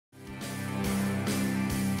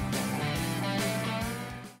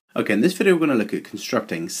Okay, in this video we're going to look at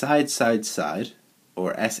constructing side-side-side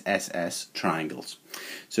or SSS triangles.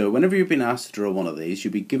 So whenever you've been asked to draw one of these,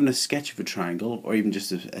 you'll be given a sketch of a triangle or even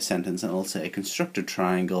just a sentence, and it'll say construct a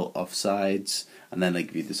triangle of sides, and then they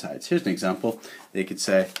give you the sides. Here's an example. They could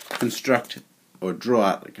say construct or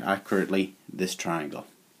draw accurately this triangle.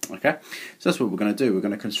 Okay, so that's what we're going to do. We're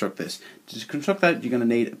going to construct this. To construct that, you're going to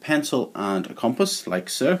need a pencil and a compass, like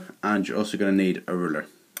so, and you're also going to need a ruler,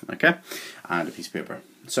 okay, and a piece of paper.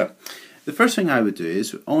 So, the first thing I would do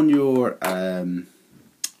is on your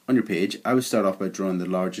page, I would start off by drawing the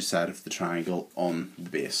largest side of the triangle on the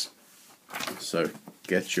base. So,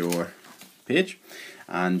 get your page,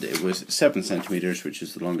 and it was 7 centimeters, which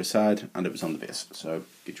is the longest side, and it was on the base. So,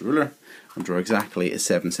 get your ruler and draw exactly a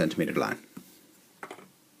 7 centimeter line.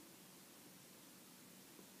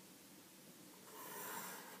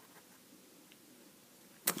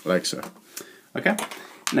 Like so. Okay.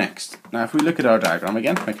 Next, now if we look at our diagram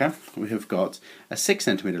again, okay, we have got a 6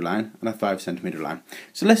 centimeter line and a 5 centimeter line.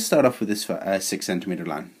 So let's start off with this 6 centimeter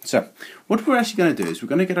line. So what we're actually going to do is we're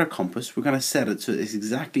going to get our compass, we're going to set it so it's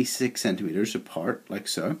exactly 6 centimeters apart, like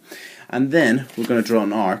so, and then we're going to draw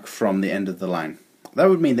an arc from the end of the line. That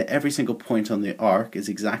would mean that every single point on the arc is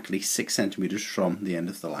exactly 6 centimeters from the end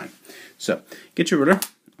of the line. So get your ruler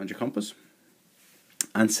and your compass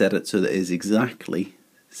and set it so that it is exactly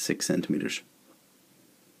 6 centimeters.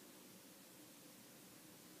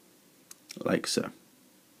 Like so.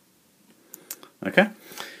 Okay,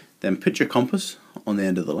 then put your compass on the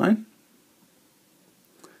end of the line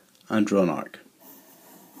and draw an arc.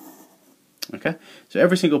 Okay, so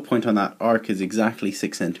every single point on that arc is exactly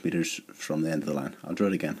 6 centimeters from the end of the line. I'll draw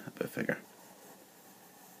it again a bit bigger.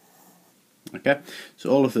 Okay, so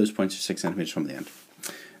all of those points are 6 centimeters from the end.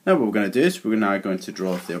 Now what we're going to do is we're now going to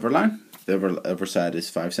draw the other line. The other side is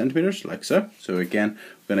 5 centimeters, like so. So again,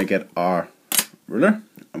 we're going to get our ruler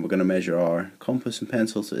and we're going to measure our compass and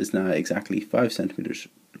pencil, so it's now exactly 5 centimeters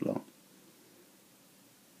long,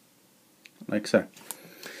 like so.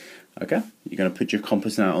 Okay, you're going to put your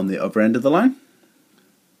compass now on the other end of the line,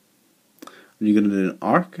 and you're going to do an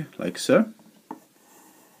arc like so,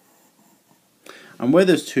 and where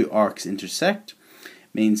those two arcs intersect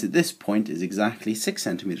means that this point is exactly 6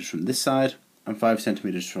 centimeters from this side and 5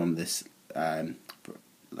 centimeters from this line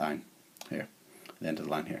here, the end of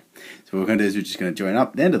the line here. So what we're going to do is we're just going to join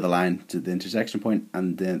up the end of the line to the intersection point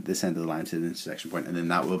and then this end of the line to the intersection point, and then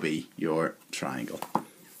that will be your triangle.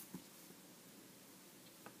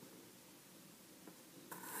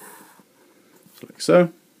 So like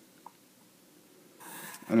so,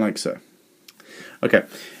 and like so. Okay,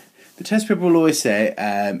 the test paper will always say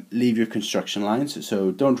leave your construction lines,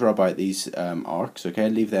 so don't draw out these arcs, okay,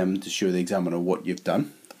 leave them to show the examiner what you've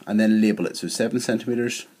done, and then label it. So 7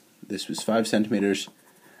 centimeters, this was 5 centimeters,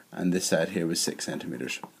 and this side here was 6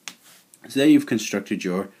 centimeters. So there you've constructed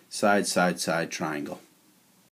your side-side-side triangle.